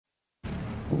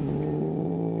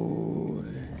Ooh.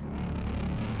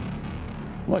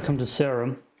 Welcome to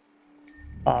Serum.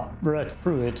 Read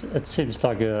through it. It seems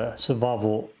like a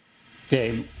survival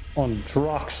game on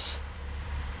drugs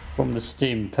from the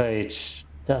Steam page.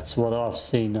 That's what I've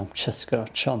seen. I'm just gonna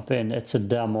jump in. It's a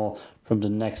demo from the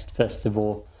next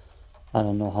festival. I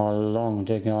don't know how long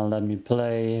they're gonna let me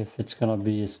play, if it's gonna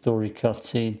be a story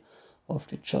cutscene, or if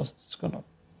they just it's gonna...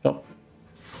 Oh,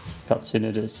 cutscene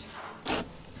it is.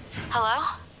 Hello?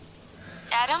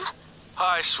 Adam?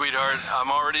 Hi, sweetheart.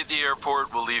 I'm already at the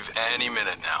airport. We'll leave any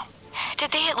minute now.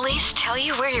 Did they at least tell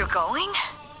you where you're going?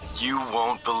 You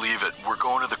won't believe it. We're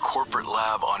going to the corporate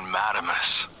lab on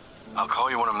Madamus. I'll call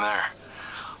you when I'm there.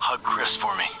 Hug Chris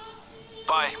for me.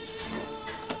 Bye.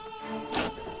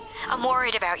 I'm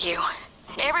worried about you.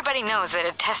 Everybody knows that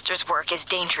a tester's work is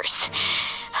dangerous.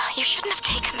 You shouldn't have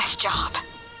taken this job.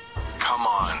 Come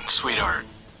on, sweetheart.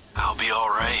 I'll be all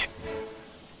right.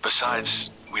 Besides,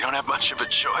 we don't have much of a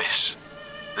choice.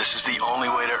 This is the only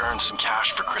way to earn some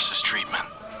cash for Chris's treatment.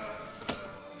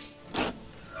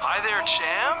 Hi there,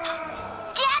 champ.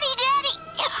 Daddy!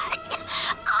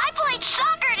 I played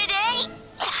soccer today!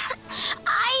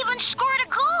 I even scored a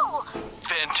goal!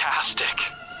 Fantastic.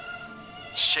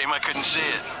 Shame I couldn't see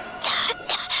it.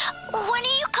 When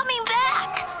are you coming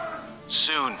back?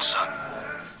 Soon, son.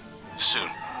 Soon.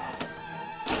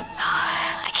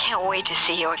 I can't wait to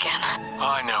see you again.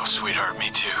 I know, sweetheart,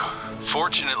 me too.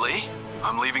 Fortunately,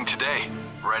 I'm leaving today,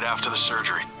 right after the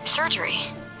surgery.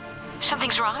 Surgery?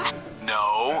 Something's wrong?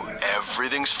 No,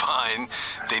 everything's fine.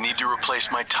 They need to replace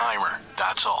my timer,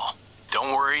 that's all.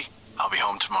 Don't worry, I'll be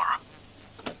home tomorrow.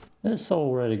 This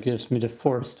already gives me the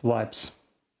forest vibes.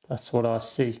 That's what I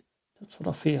see. That's what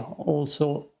I feel.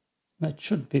 Also, it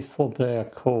should be 4-player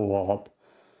co-op.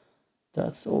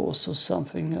 That's also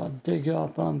something I dig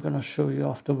up. I'm gonna show you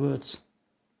afterwards.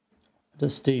 The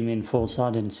Steam info, so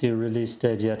I didn't see a release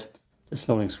date yet. This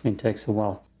loading screen takes a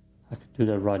while. I could do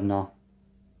that right now.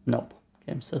 Nope.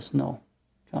 Game says no.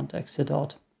 Can't exit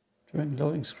out during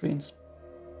loading screens.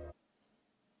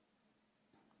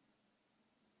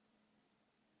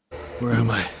 Where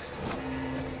am I?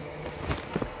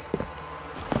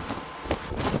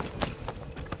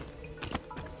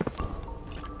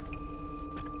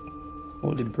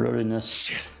 Holy blurriness.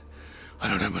 Shit. I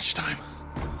don't have much time.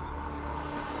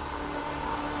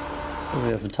 Do we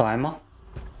have a timer?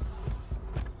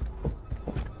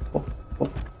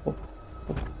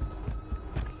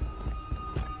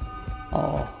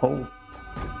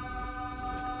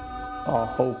 Our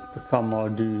hope became our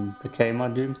doom.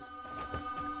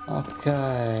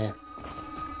 Okay.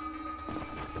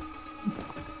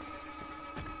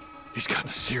 He's got the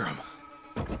serum.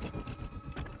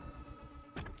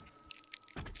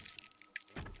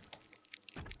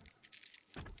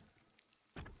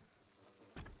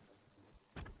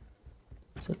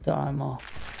 It's a timer.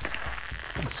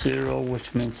 And 0,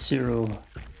 which means 0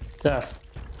 death.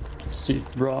 Steve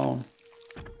Brown.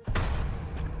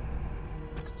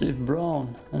 Steve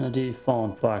Brown and a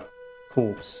defunct black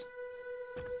corpse.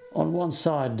 On one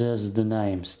side there's the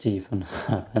name Stephen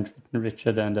and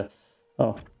Richard and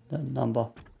the number.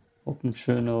 Open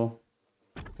journal.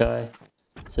 Okay.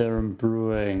 Serum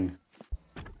Brewing.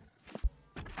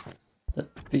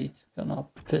 That beat gonna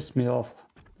piss me off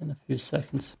in a few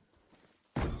seconds.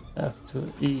 F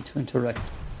to E to interact.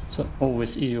 So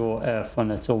always E or F,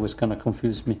 and it's always gonna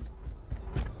confuse me.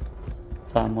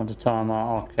 Time on the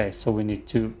timer. Okay, so we need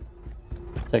to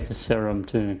take a serum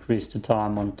to increase the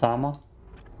time on the timer.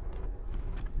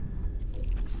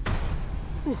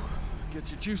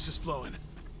 Gets your juices flowing.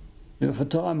 You have a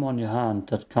timer on your hand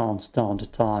that counts down the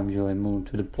time you're immune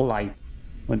to the blight.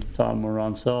 When the timer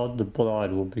runs out, the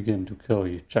blight will begin to kill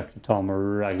you. Check the timer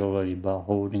regularly by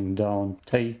holding down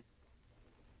T.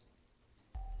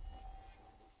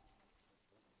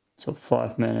 So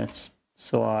 5 minutes.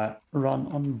 So I run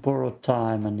on borrowed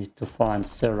time. I need to find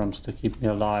serums to keep me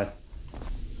alive.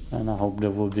 And I hope there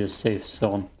will be a safe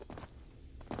zone.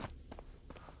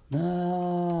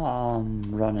 No,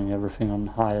 I'm running everything on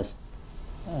highest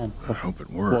and I hope it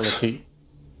works.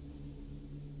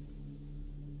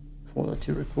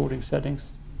 Quality recording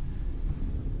settings.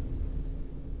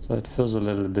 So it feels a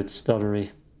little bit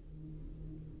stuttery.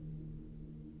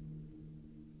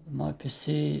 My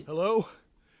PC. Hello?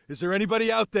 Is there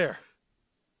anybody out there?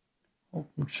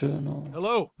 Open journal.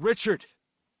 Hello, Richard.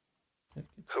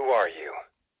 Who are you?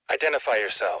 Identify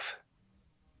yourself.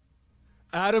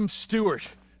 Adam Stewart.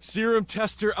 Serum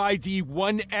tester ID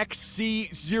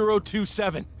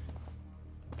 1XC027.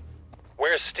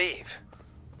 Where's Steve?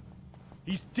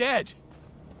 He's dead.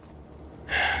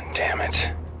 Damn it.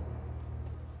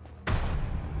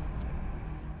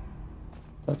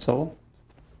 That's all.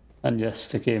 And yes,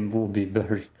 the game will be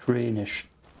very greenish.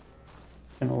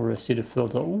 You can already see the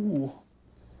filter. Ooh,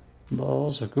 but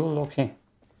also good looking.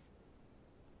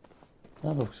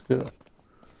 That looks good.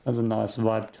 Has a nice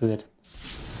vibe to it.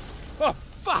 Oh,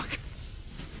 fuck!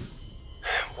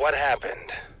 What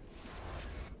happened?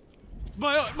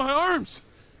 My arms!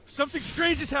 Something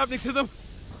strange is happening to them!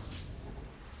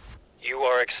 You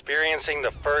are experiencing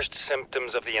the first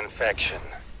symptoms of the infection.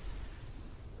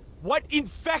 What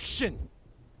infection?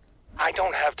 I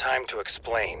don't have time to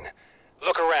explain.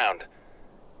 Look around.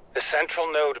 The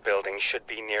central node building should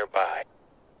be nearby.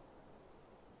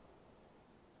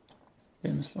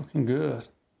 Game is looking good.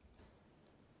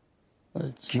 But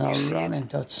it's not running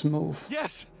that smooth.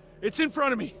 Yes! It's in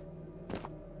front of me!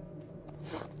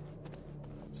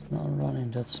 It's not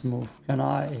running that smooth. Can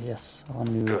I? Yes, I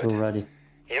knew it Good. already.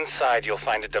 Inside, you'll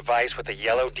find a device with a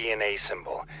yellow DNA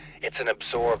symbol. It's an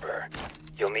absorber.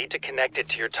 You'll need to connect it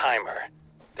to your timer.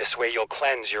 This way you'll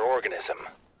cleanse your organism.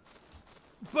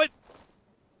 But...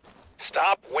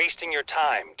 Stop wasting your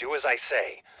time. Do as I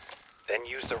say. Then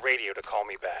use the radio to call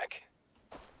me back.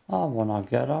 I wanna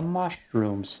get a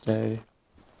mushroom stay.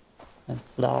 And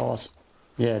flowers.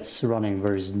 Yeah, it's running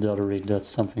very stuttery. That's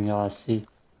something I see.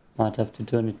 Might have to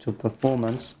turn it to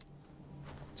performance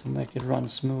to make it run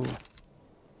smooth.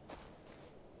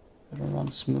 It'll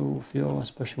run smooth, yo,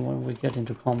 especially when we get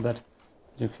into combat.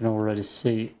 You can already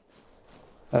see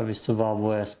heavy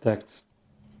survival aspects.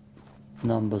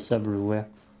 Numbers everywhere.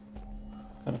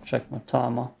 Gotta check my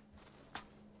timer.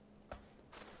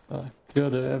 Gotta go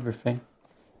to everything.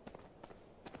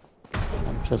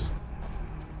 I'm just...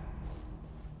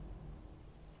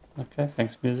 Okay,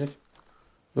 thanks music.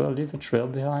 Will I leave a trail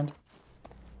behind?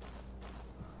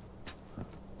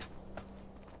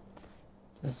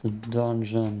 There's a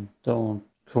dungeon. Don't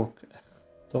cook.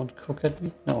 Don't cook at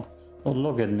me? No, don't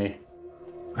look at me.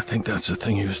 I think that's the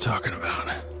thing he was talking about.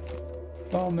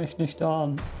 Schau mich nicht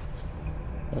an.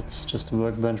 That's just a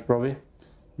workbench probably.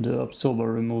 The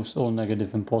absorber removes all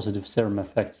negative and positive serum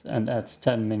effects and adds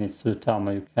 10 minutes to the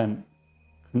timer. You can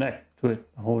connect to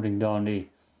it by holding down E.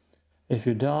 If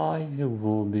you die, you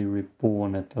will be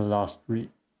reborn at the last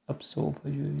absorber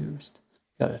you used.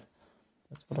 Got it.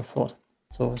 That's what I thought.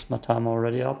 So is my timer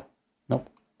already up? Nope.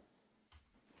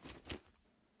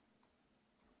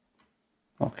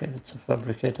 Okay, that's a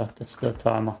fabricator. That's the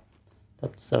timer.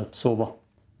 That's the absorber.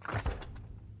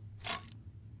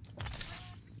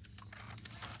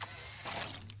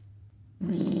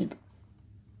 Meep.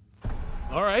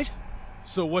 Alright,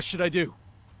 so what should I do?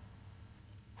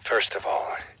 First of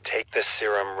all, take this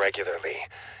serum regularly.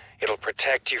 It'll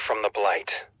protect you from the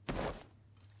blight.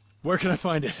 Where can I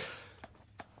find it?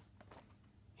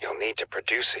 You'll need to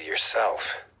produce it yourself.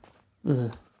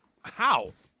 Ugh.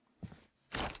 How?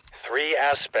 3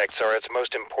 aspects are its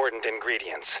most important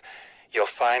ingredients. You'll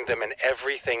find them in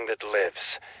everything that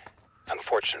lives.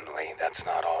 Unfortunately, that's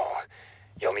not all.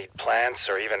 You'll need plants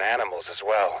or even animals as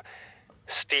well.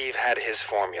 Steve had his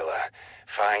formula.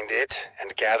 Find it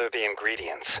and gather the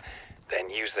ingredients. Then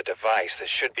use the device that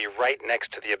should be right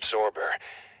next to the absorber.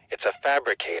 It's a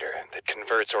fabricator that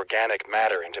converts organic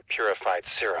matter into purified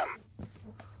serum.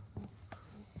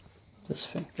 This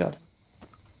thing, got it.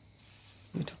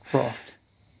 Need to craft.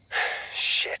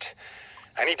 Shit.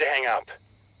 I need to hang up.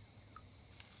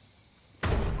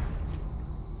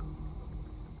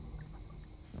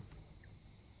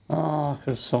 Ah,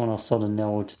 could have sworn I saw the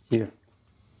note here.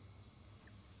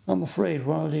 I'm afraid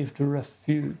when I leave the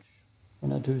refuge,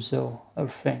 when I do so,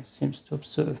 everything seems to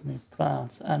observe me.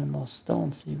 Plants, animals,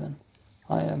 stones even.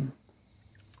 I am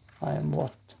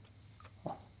what?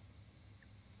 Oh.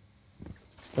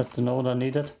 Is that the note I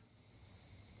needed?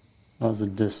 Or is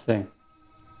it this thing?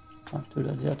 Can't do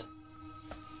that yet.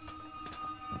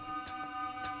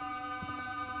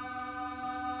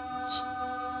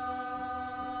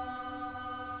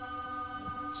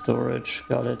 Storage,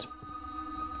 got it.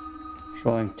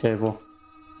 Drawing table.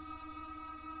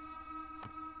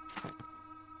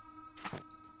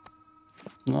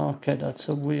 Okay, that's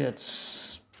a weird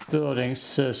building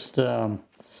system.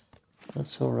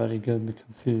 That's already going to be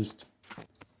confused.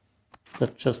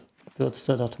 That just builds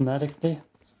that automatically.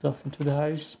 Stuff into the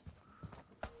house.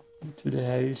 Into the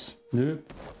house.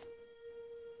 Nope.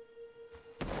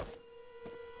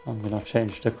 I'm gonna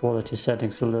change the quality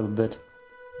settings a little bit.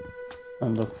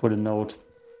 And look for the node.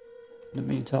 In the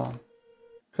meantime.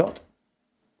 Cut.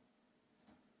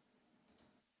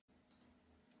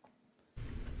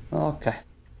 Okay.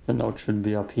 The node should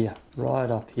be up here. Right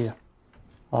up here.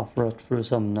 I've read through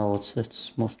some notes.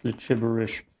 It's mostly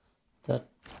gibberish. That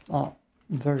are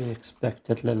very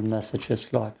expected little messages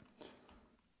like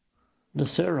The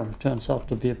serum turns out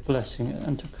to be a blessing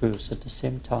and a curse at the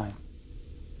same time.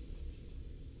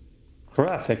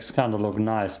 Graphics kinda look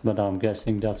nice, but I'm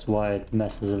guessing that's why it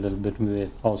messes a little bit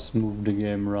with how smooth the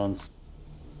game runs.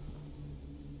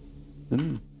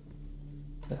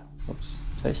 That looks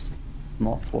tasty.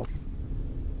 Mouthwash.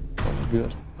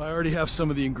 Good. I already have some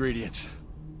of the ingredients.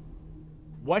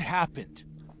 What happened?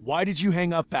 Why did you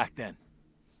hang up back then?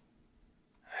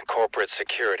 Corporate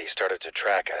security started to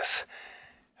track us.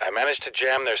 I managed to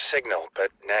jam their signal,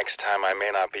 but next time I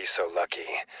may not be so lucky.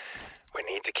 We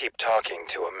need to keep talking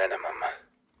to a minimum.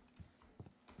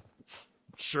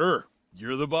 Sure,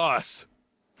 you're the boss.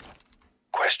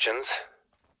 Questions?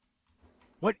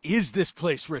 What is this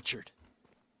place, Richard?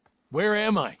 Where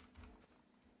am I?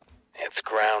 It's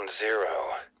Ground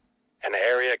Zero, an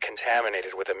area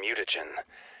contaminated with a mutagen.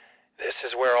 This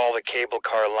is where all the cable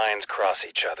car lines cross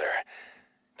each other.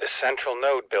 The central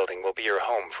node building will be your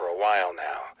home for a while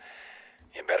now.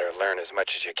 You better learn as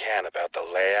much as you can about the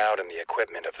layout and the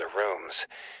equipment of the rooms.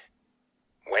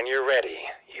 When you're ready,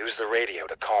 use the radio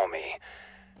to call me.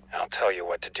 I'll tell you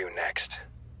what to do next.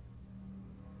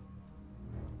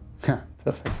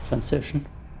 Perfect transition.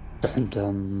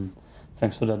 And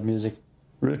thanks for that music.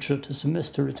 Richard is a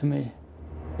mystery to me.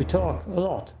 We talk a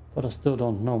lot, but I still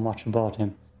don't know much about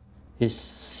him. He's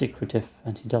secretive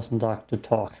and he doesn't like to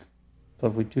talk.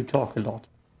 But we do talk a lot.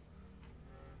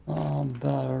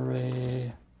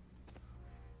 Battery.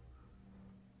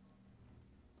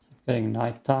 Is it getting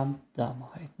nighttime? Damn,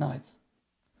 I hate nights.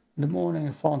 In the morning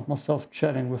I found myself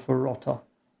chatting with a rotter.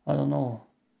 I don't know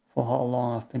for how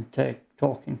long I've been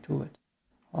talking to it.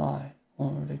 I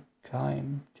only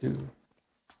came to...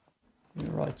 You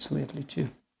write sweetly too.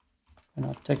 Can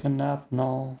I take a nap?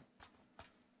 No.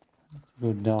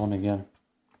 Go down again.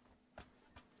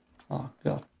 Oh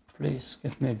god, please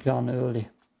give me a gun early.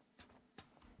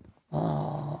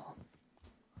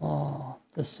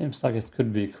 This seems like it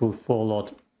could be a cool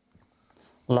Fallout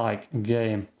like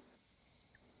game.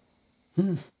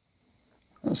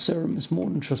 A serum is more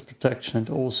than just protection, it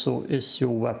also is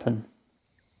your weapon.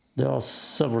 There are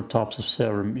several types of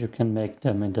serum. You can make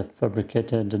them in the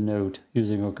fabricator in the node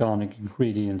using organic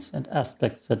ingredients and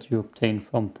aspects that you obtain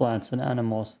from plants and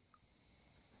animals.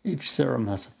 Each serum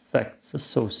has effects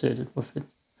associated with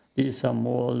it. These are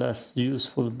more or less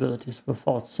useful abilities.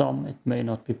 Without some, it may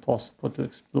not be possible to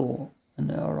explore an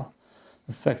era.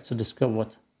 Effects are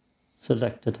discovered,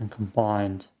 selected and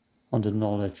combined on the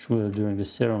knowledge wheel during the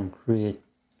serum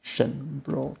creation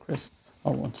progress. I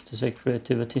wanted to say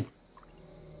creativity.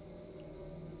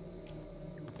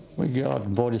 We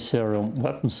got body serum,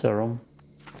 weapon serum.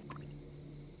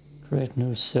 Create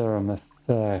new serum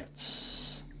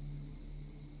effects.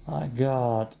 I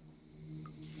got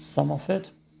some of it.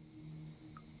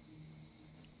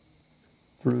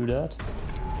 Brew that.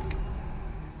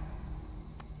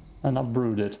 And I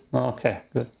brewed it. Okay,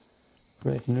 good.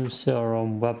 Create new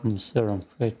serum, weapon serum,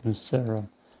 create new serum.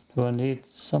 Do I need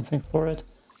something for it?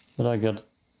 Did I get...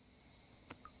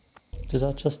 Did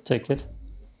I just take it?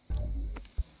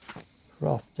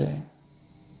 Crafting.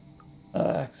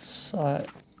 X, I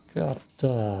got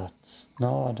that.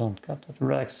 No, I don't got that.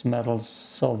 Rex, metals,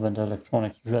 solvent,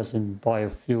 electronics, resin,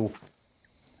 biofuel.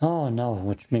 Oh no,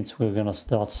 which means we're gonna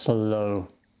start slow.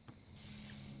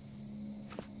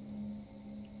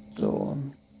 So,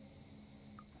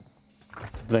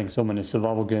 playing so many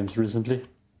survival games recently.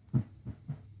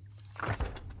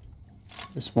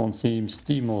 This one seems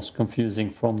the most confusing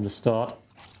from the start.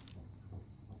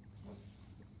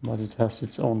 But it has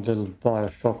its own little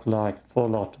Bioshock-like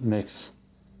Fallout mix.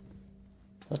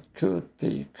 That could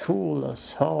be cool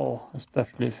as hell,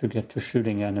 especially if you get to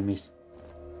shooting enemies.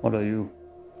 What are you?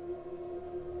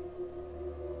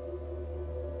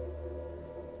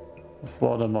 With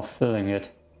what am I filling it?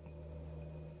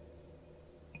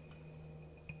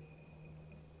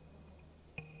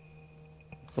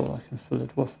 That's all I can fill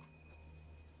it with.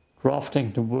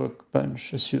 Crafting the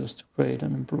workbench is used to create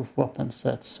and improve weapon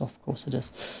sets. Of course it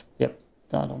is. Yep,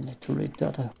 I don't need to read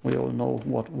that. We all know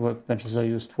what workbenches are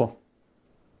used for.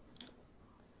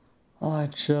 I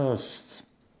just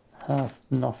have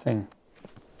nothing.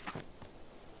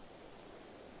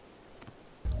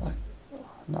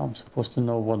 Now I'm supposed to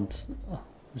know what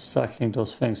recycling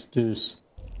those things does.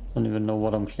 Don't even know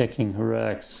what I'm clicking.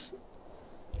 Rex,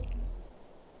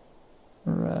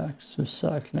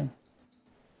 recycling.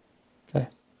 Okay.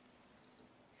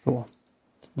 Sure.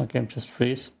 Did my game just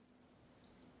freeze?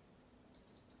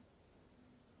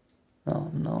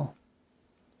 Oh no.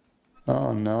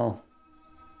 Oh no.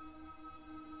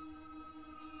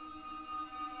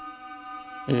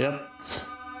 Yep.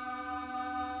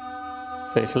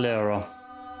 Fatal error.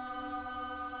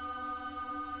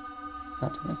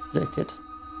 Can't even click it.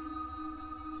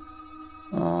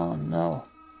 Oh no.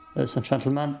 Ladies and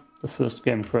gentlemen, the first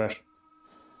game crashed.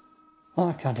 Oh,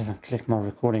 I can't even click my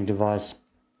recording device.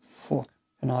 Fuck.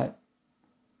 Can I?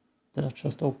 Did I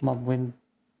just open up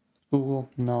Google?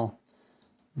 No.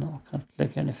 No, can't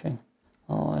click anything.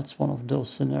 Oh, it's one of those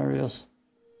scenarios.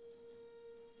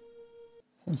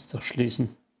 Fenster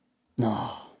schließen.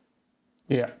 No.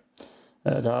 Yeah.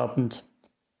 It happened.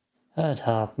 It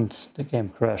happened. The game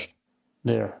crashed.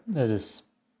 There. It is.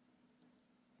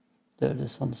 There it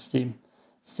is on Steam.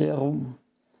 Serum.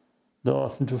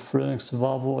 Dive into thrilling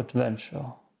survival adventure.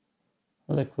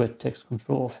 Liquid takes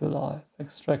control of your life.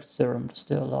 Extract serum to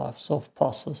stay alive. Solve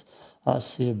puzzles. I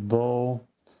see a bow.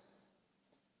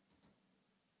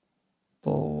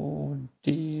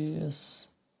 DS.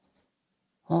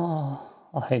 Ah,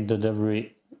 I hate that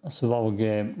every survival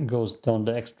game goes down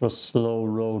the extra slow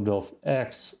road of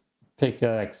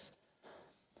pickaxe,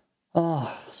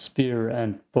 spear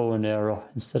and bow and arrow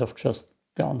instead of just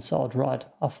guns outright.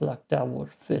 I feel like that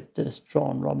would fit this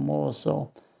genre more,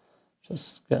 so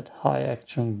just get high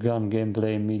action gun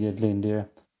gameplay immediately in there.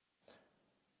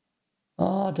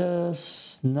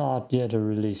 There's not yet a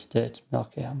release date.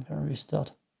 Okay, I'm gonna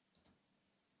restart.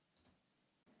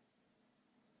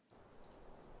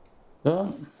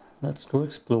 Well, let's go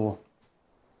explore.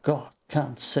 God,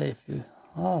 can't save you.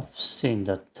 I've seen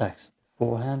that text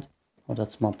beforehand. Oh,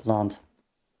 that's my plant.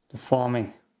 The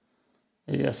farming.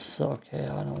 Yes, okay,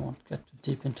 I don't want to get too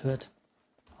deep into it.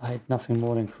 I hate nothing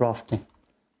more than crafting.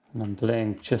 And I'm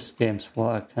playing chess games where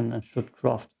I can and should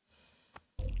craft.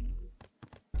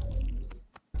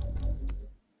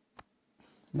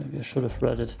 Maybe I should have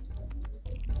read it.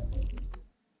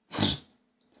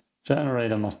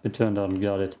 Generator must be turned on,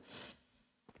 got it.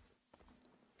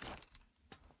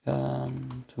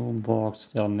 Toolbox,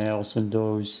 there are nails in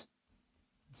those.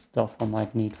 Stuff I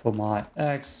might need for my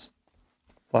axe.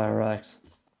 Fire axe.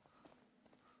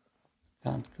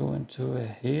 Can't go into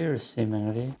here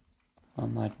seemingly. I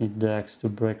might need the axe to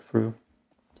break through.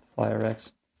 The fire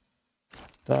axe.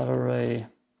 Battery.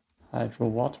 Hydro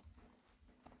what?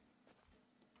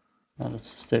 Now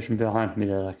that's the station behind me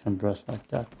that I can press like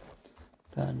that.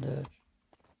 Bandage.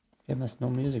 Game has no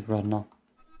music right now.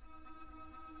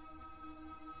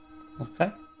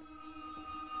 Okay.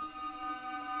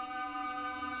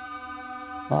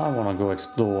 I wanna go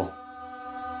explore.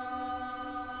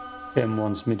 Game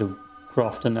wants me to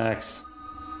craft an axe.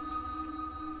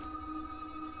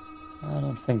 I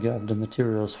don't think I have the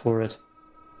materials for it.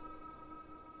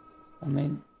 I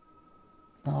mean,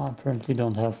 I apparently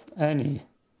don't have any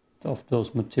of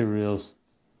those materials.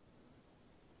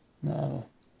 No.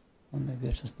 Or maybe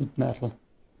I just need metal.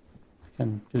 I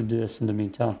can do this in the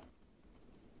meantime.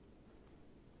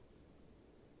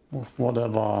 With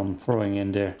whatever I'm throwing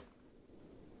in there.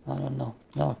 I don't know.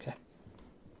 Okay.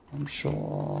 I'm sure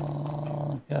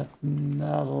I'll get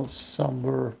metal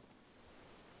somewhere.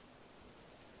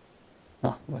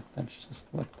 Workbench, just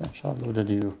workbench. I'll load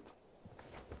you.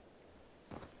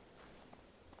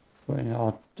 Going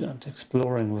out and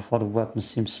exploring without a weapon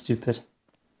seems stupid.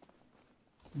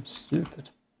 Stupid.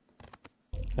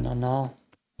 Can I now?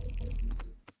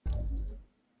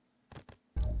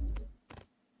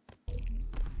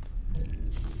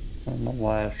 I don't know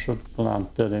why I should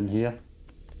plant that in here.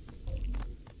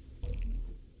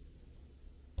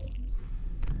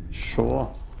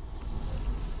 Sure.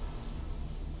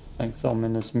 Thanks,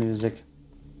 ominous music.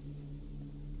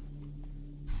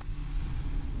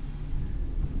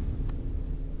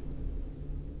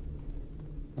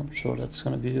 I'm sure that's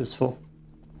gonna be useful.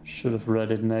 Should have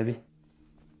read it maybe.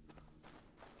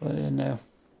 But you know.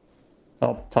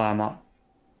 Oh, timer.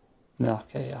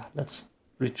 Okay, yeah, let's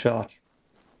recharge.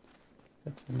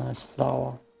 Get a nice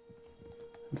flower.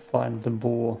 And find the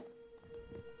boar.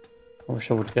 I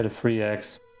wish I would get a free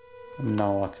axe. And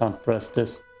now I can't press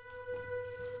this.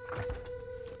 Let's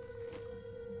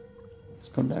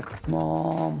connect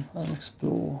mom and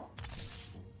explore.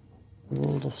 The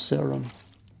world of Serum.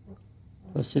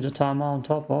 Do I see the timer on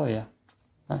top? Oh yeah.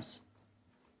 Nice.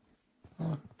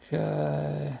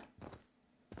 Okay.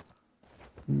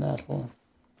 Metal.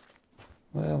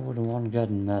 Where would one get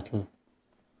metal?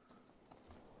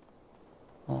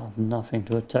 I have nothing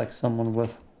to attack someone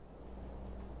with.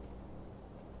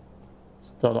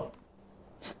 Stutter.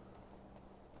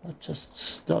 I just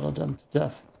stutter them to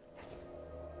death.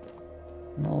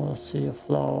 Now let's see your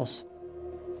flowers.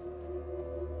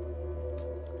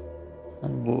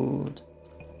 And wood.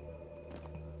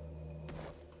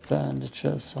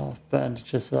 Bandages, I have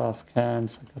bandages, I have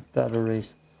cans, I got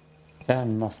batteries.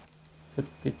 Can could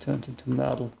be turned into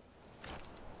metal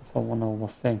if I want to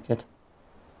overthink it.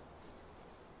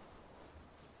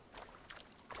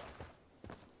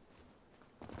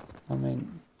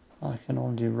 mean, I can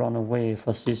only run away if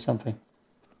I see something.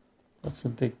 That's a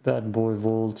big bad boy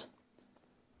vault.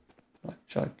 Like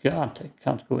gigantic.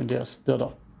 Can't go in there, stutter.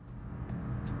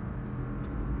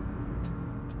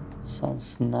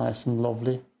 Sounds nice and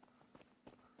lovely.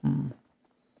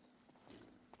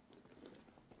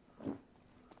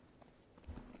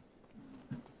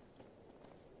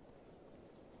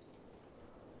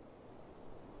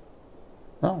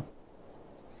 Oh.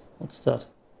 What's that?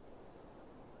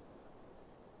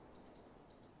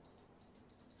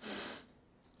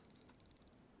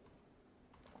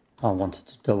 I wanted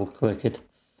to double click it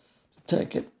to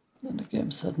take it, and the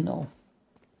game said no.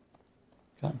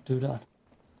 Can't do that.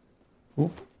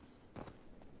 Oop.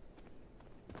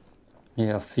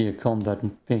 Yeah, I fear combat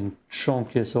and being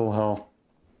chunky as all hell.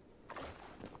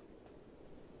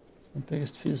 It's my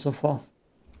biggest fear so far.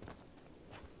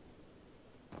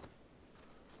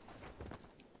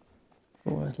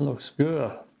 Oh, it looks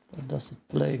good, but does it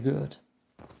play good?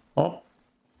 Oh,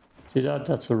 see that?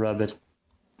 That's a rabbit.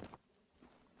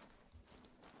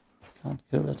 Can't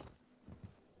kill it.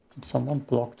 Did someone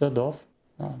block that off?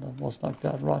 No, that was like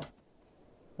that, right?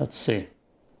 Let's see.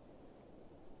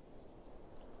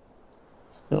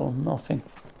 Still nothing.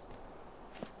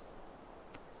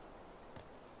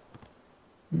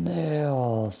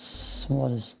 Nails.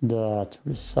 What is that?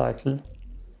 Recycle.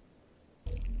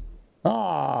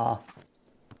 Ah!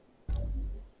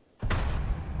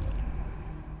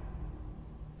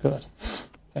 Good.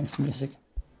 Thanks, music.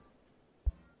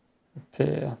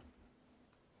 Repair.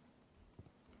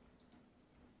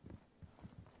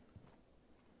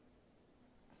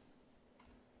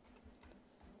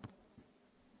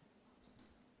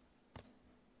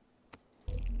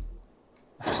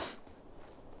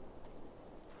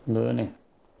 Learning.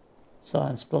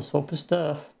 Science plus hope is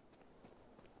death.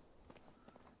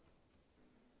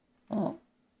 Oh,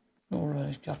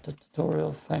 already got the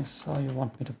tutorial. Thanks. Oh, you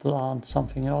want me to plant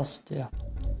something else there?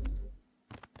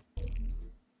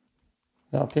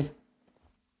 Happy?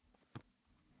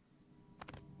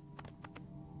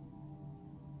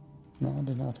 No,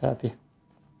 they're not happy.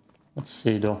 Let's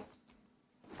see though.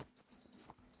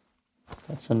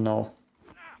 That's a no.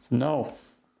 It's a no.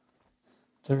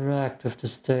 Direct with the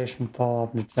station, power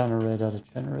up the generator. The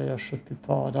generator should be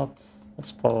powered up.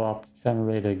 Let's power up the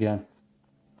generator again.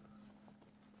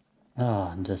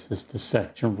 Ah, and this is the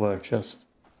section where I just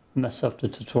mess up the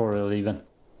tutorial even.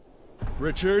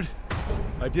 Richard,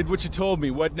 I did what you told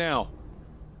me. What now?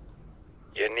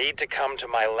 You need to come to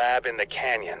my lab in the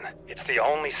canyon. It's the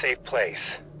only safe place.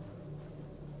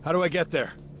 How do I get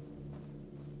there?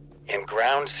 In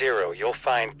Ground Zero, you'll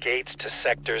find gates to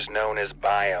sectors known as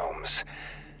biomes.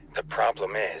 The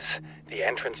problem is, the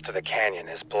entrance to the canyon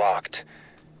is blocked.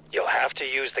 You'll have to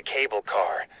use the cable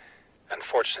car.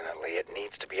 Unfortunately, it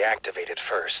needs to be activated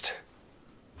first.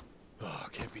 Oh,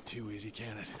 can't be too easy,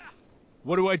 can it?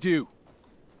 What do I do?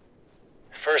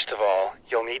 First of all,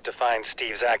 you'll need to find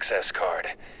Steve's access card.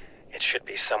 It should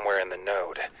be somewhere in the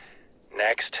node.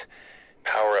 Next,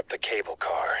 power up the cable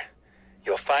car.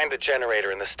 You'll find the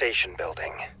generator in the station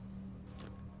building.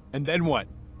 And then what?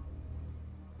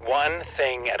 One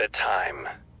thing at a time.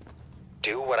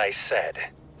 Do what I said.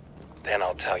 Then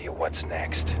I'll tell you what's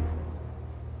next.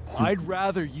 I'd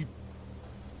rather you...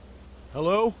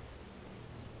 Hello?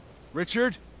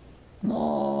 Richard?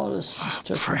 No, this is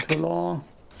taking too long.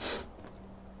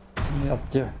 Get me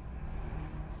up there.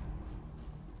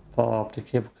 Power up the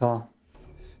cable car.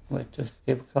 Wait, just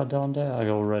the cable car down there? I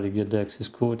already get the access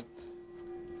code.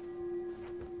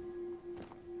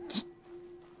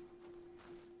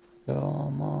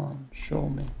 Come on, show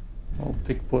me. Oh,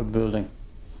 big boy building.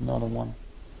 Another one.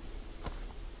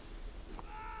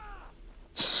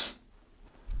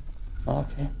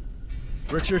 Okay.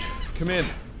 Richard, come in.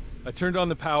 I turned on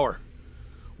the power.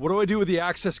 What do I do with the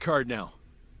access card now?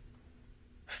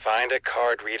 Find a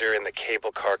card reader in the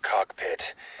cable car cockpit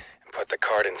and put the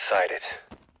card inside it.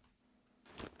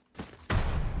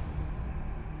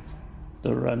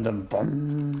 The random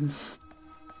bomb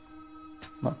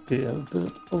might be a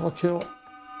bit overkill.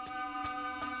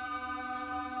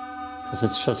 Because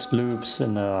it's just loops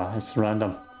and it's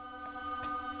random.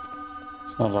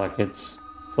 It's not like it's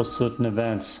for certain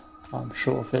events. I'm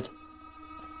sure of it.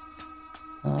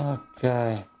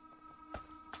 Okay.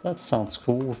 That sounds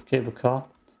cool with cable car.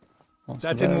 Sounds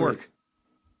That didn't very- work.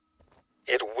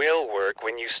 It will work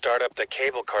when you start up the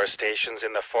cable car stations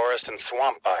in the forest and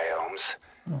swamp biomes.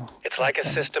 Oh, It's like a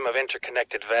okay. system of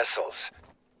interconnected vessels.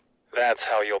 That's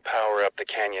how you'll power up the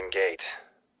canyon gate.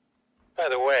 By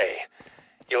the way,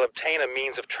 you'll obtain a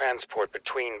means of transport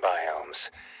between biomes.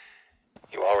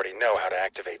 You already know how to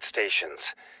activate stations.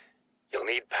 You'll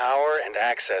need power and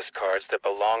access cards that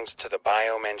belonged to the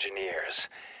biome engineers.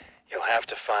 You'll have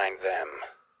to find them.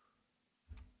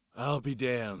 I'll be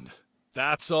damned.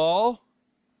 That's all?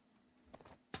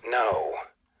 No.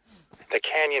 The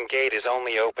canyon gate is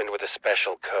only opened with a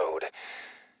special code.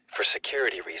 For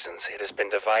security reasons, it has been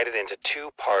divided into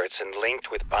 2 parts and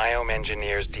linked with biome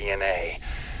engineers' DNA.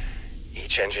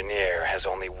 Each engineer has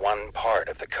only 1 part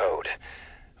of the code.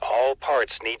 All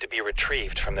parts need to be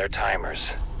retrieved from their timers.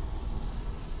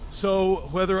 So,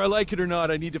 whether I like it or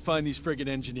not, I need to find these friggin'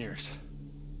 engineers.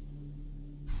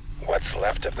 What's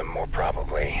left of them, more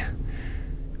probably.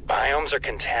 Biomes are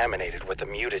contaminated with the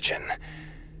mutagen.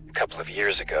 A couple of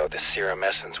years ago, the serum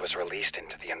essence was released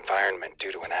into the environment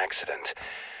due to an accident.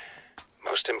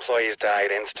 Most employees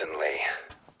died instantly.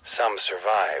 Some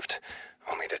survived,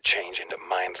 only to change into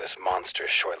mindless monsters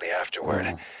shortly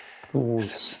afterward.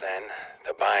 Since then,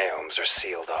 the biomes are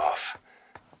sealed off.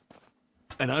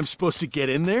 And I'm supposed to get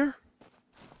in there?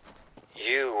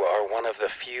 You are one of the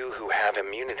few who have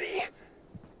immunity.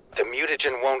 The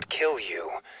mutagen won't kill you.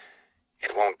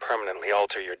 It won't permanently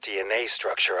alter your DNA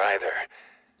structure either.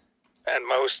 At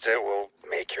most, it will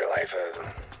make your life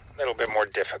a little bit more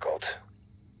difficult.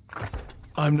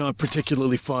 I'm not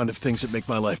particularly fond of things that make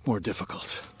my life more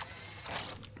difficult.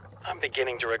 I'm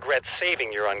beginning to regret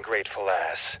saving your ungrateful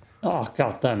ass. Oh,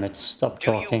 god damn it, stop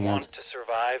talking. Do you want to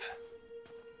survive?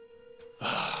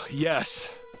 Yes.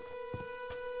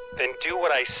 Then do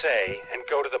what I say and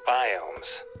go to the biomes.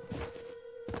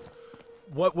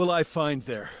 What will I find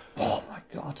there? Oh my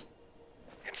god.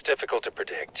 It's difficult to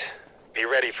predict. Be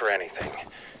ready for anything.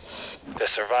 The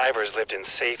survivors lived in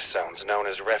safe zones known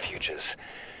as refuges.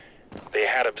 They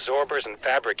had absorbers and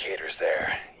fabricators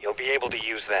there. You'll be able to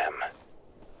use them.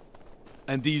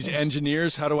 And these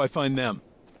engineers, how do I find them?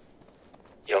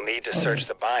 You'll need to search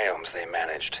the biomes they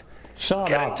managed. Shut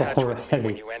Get in up touch with me when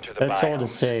already. you enter the That's all the biomes.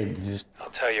 same. Just I'll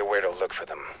tell you where to look for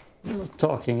them.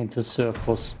 talking into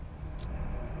circles.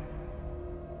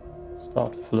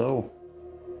 Start flow.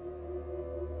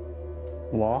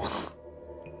 Wow.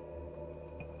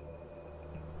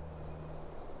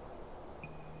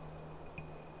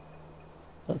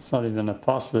 That's not even a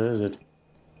puzzle, is it?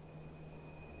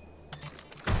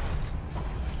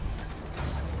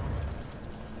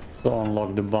 So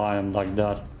unlock the biome like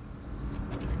that.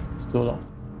 Stood up.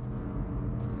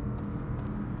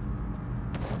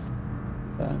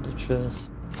 Bandages.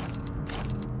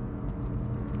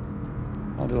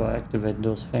 How do I activate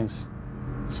those things?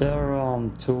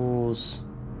 Serum, tools.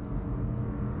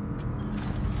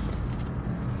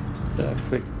 Is there a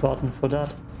quick button for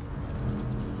that?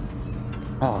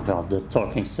 Oh god, the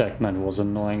talking segment was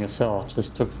annoying as hell. It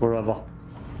just took forever.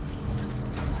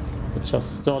 It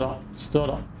just stood up,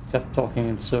 kept talking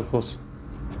in circles.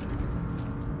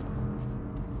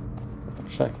 Gotta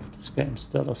check if this game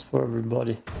status for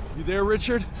everybody. You there,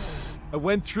 Richard? I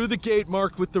went through the gate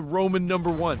marked with the Roman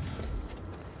 #1.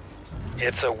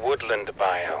 It's a woodland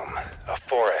biome, a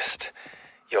forest.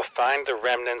 You'll find the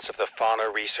remnants of the fauna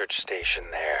research station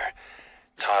there.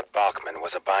 Todd Bachman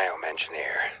was a biome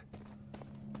engineer.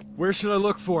 Where should I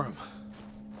look for him?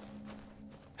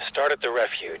 Start at the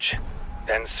refuge,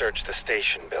 then search the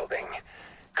station building.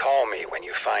 Call me when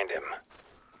you find him.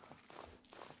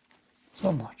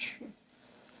 So much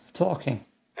talking.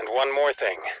 And one more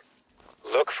thing.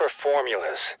 Look for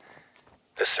formulas.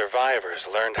 The survivors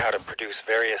learned how to produce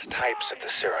various types of the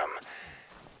serum.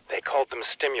 They called them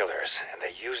stimulars, and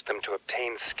they used them to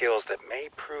obtain skills that may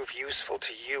prove useful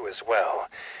to you as well.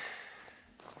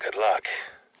 Good luck.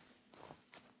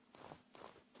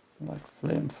 Like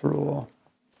flamethrower.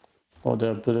 Or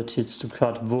the abilities to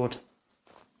cut wood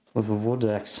with a wood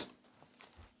axe.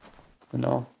 You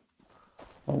know?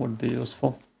 That would be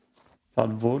useful. Cut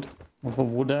wood with a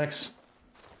wood axe.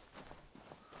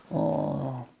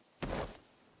 Oh.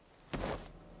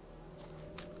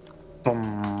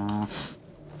 Boom.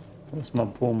 Where's my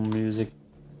boom music?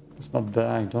 Where's my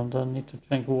bag? Don't I need to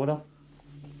drink water?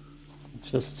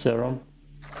 Just serum.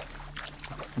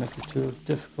 Make it too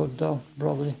difficult though,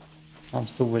 probably. I'm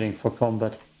still waiting for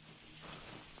combat.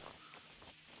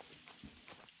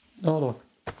 Oh look.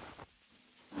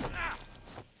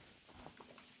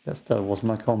 Guess that was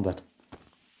my combat.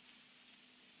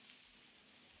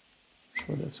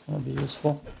 Sure that's gonna be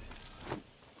useful.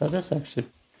 That is actually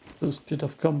a bit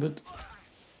of combat.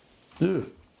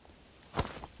 Ew.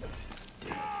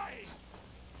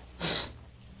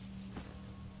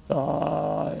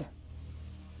 Die.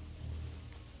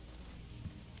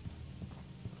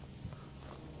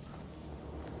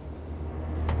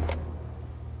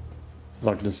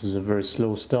 Like this is a very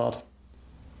slow start.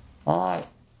 I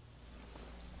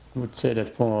would say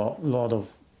that for a lot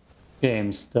of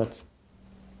games that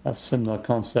have similar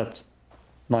concept.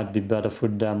 Might be better for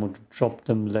them to drop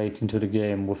them late into the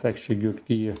game with actually good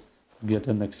gear to get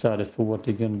them excited for what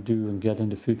they're gonna do and get in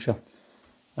the future.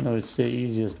 I know it's the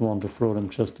easiest one to throw them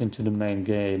just into the main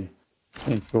game,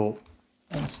 intro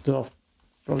and stuff.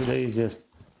 Probably the easiest.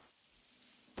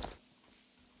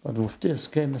 But with this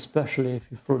game especially, if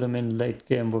you throw them in late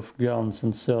game with guns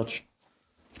and such,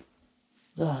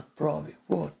 that probably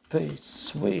would be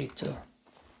sweeter.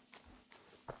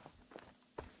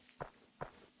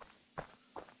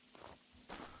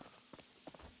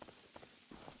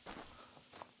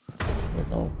 But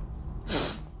no.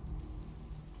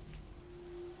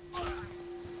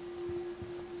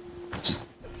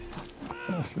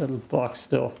 This little box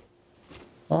though.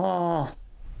 Ah,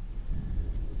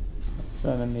 that's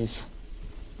enemies.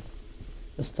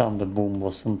 This time the boom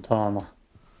was on timer.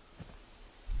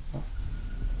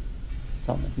 This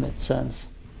time it made sense.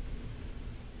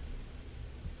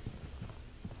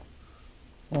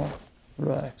 Oh,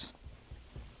 Rex.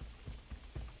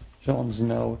 John's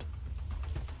note.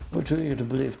 We're too eager to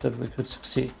believe that we could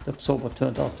succeed. The absorber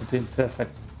turned out to be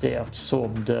imperfect. They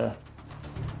absorbed the...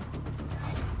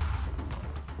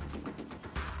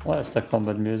 Why is there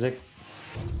combat music?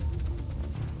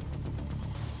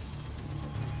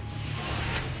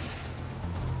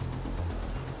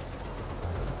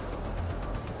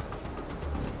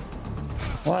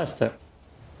 Why is there?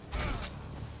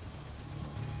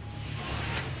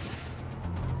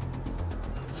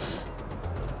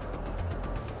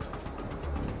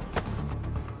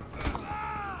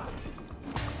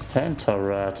 Tenta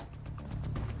rat.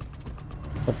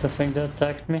 Is that the thing that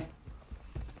attacked me?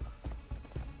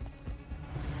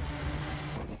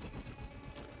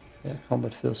 Yeah,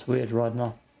 combat feels weird right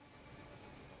now.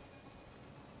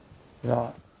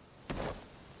 Yeah.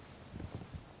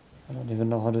 I don't even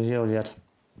know how to heal yet.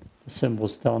 The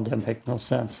symbols down there make no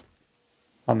sense.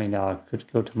 I mean, I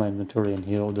could go to my inventory and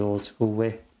heal the old school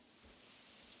way.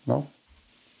 No?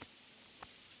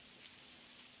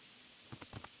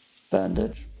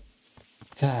 Bandage.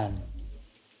 Can.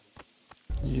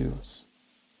 Use.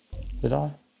 Did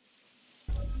I?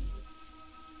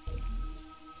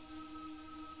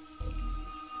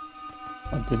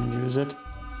 I didn't use it.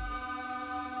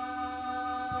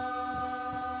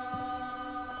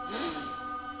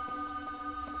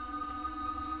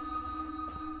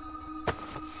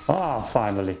 Ah,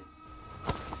 finally.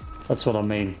 That's what I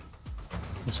mean.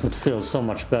 This would feel so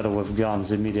much better with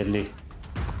guns immediately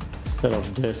instead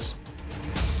of this.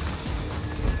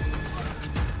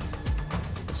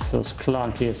 This feels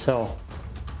clunky as hell.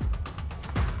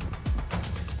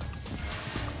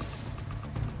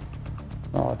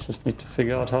 Now I just need to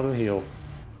figure out how to heal.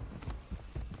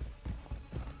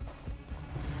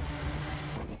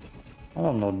 I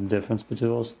don't know the difference between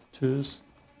those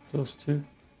two.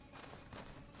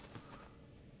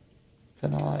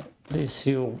 Can I please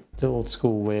heal the old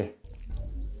school way?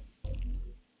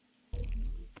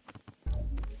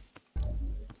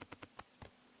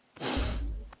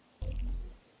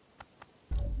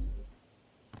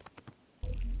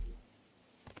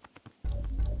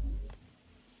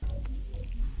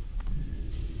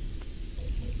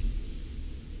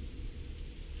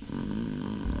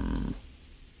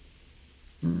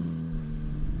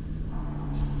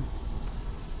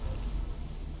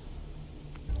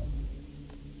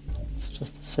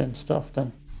 Just the same stuff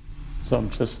then. So I'm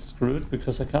just screwed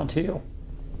because I can't heal.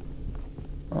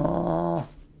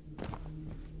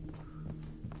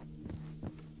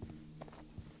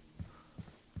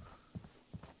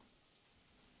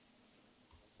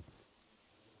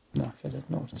 Okay, that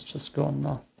note is just gone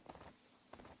now.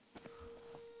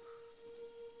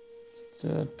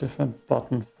 The different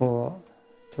button for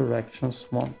directions.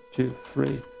 1, 2,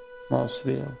 3. Mouse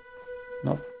wheel.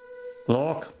 Nope.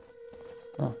 Block.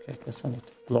 Okay, guess I need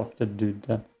to block the dude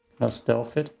then. Now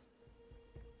stealth it.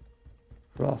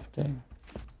 Crafting.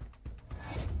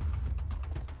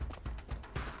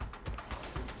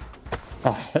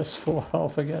 Ah, he has 4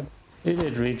 health again. He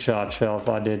did recharge health,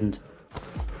 I didn't.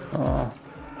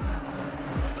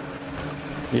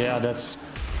 Yeah, that's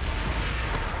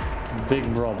a big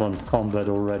problem. Combat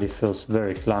already feels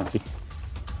very clunky.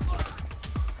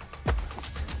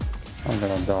 I'm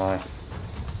gonna die.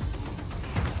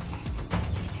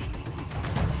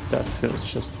 That feels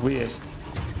just weird.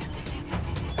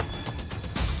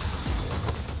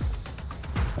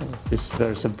 I would be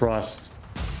very surprised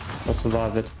if I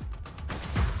survive it.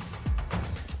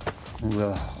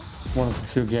 One of the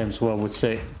few games where I would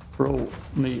say throw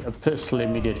me a pistol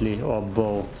immediately or a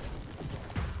bow.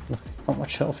 Look how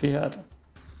much health he had.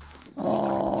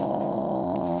 Oh,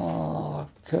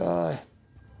 okay.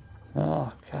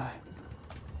 Okay.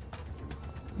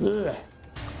 Ugh.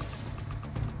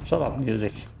 Shut up,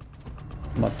 music.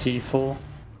 My T4.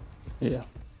 Yeah.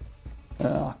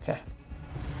 Okay.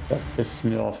 That pisses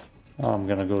me off. I'm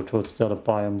gonna go towards the other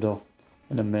biome though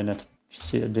in a minute.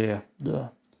 See it there.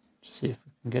 See if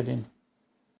we can get in.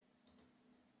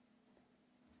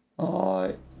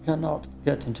 I cannot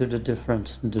get into the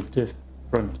different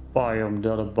biome.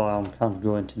 The other biome can't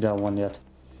go into that one yet.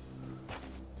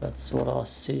 That's what I've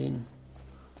seen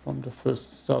from the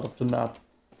first start of the map.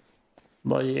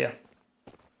 But yeah,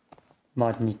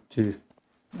 might need to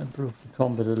improve the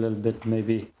combat a little bit,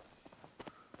 maybe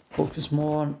focus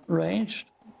more on ranged,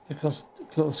 because the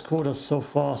close quarters so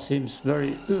far seems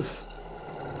very oof.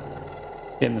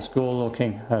 Game is cool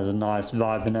looking, has a nice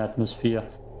vibe and atmosphere.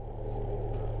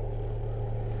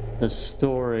 The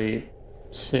story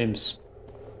seems,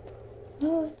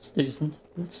 no, it's decent,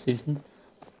 it's decent.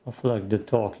 I feel like the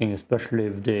talking, especially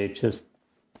if they just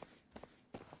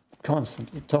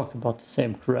constantly talk about the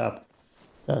same crap,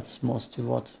 that's mostly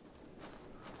what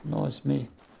annoys me.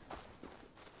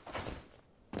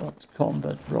 But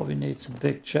combat probably needs a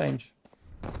big change.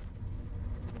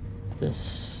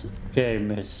 This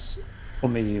game is, for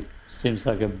me, seems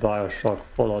like a Bioshock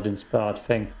Fallout inspired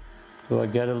thing. Do I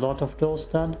get a lot of those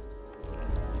then?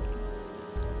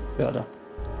 Gotta.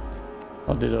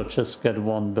 Or did I just get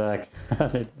one back?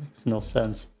 It makes no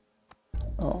sense.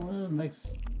 Oh, it makes...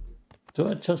 Do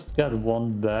I just get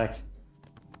one back?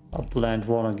 I planned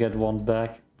one and get one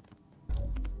back.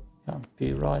 Can't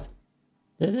be right.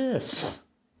 It is!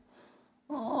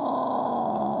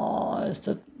 Oh, is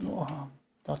that... Oh,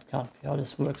 that can't be how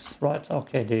this works, right?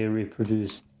 Okay, they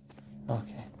reproduce.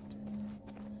 Okay.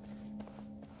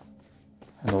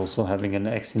 And also having an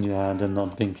axe in your hand and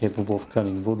not being capable of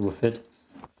cutting wood with it.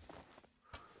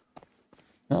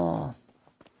 Oh.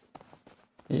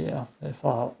 Yeah, if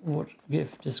I would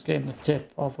give this game a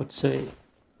tip, I would say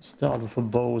start with a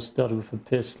bow, start with a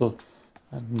pistol,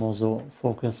 and more so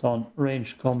focus on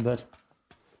ranged combat.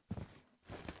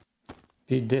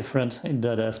 Be different in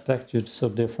that aspect, you're so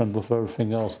different with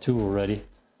everything else too already.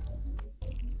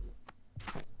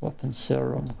 Weapon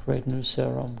serum, create new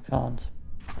serum, can't.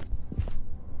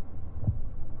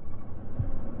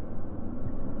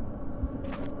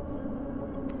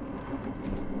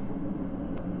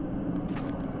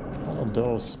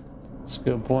 Those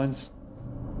skill points.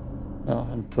 Oh,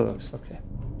 and perks, okay.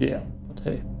 Yeah, but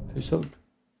hey, episode.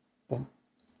 Boom.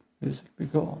 Music be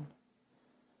gone.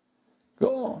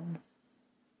 Gone.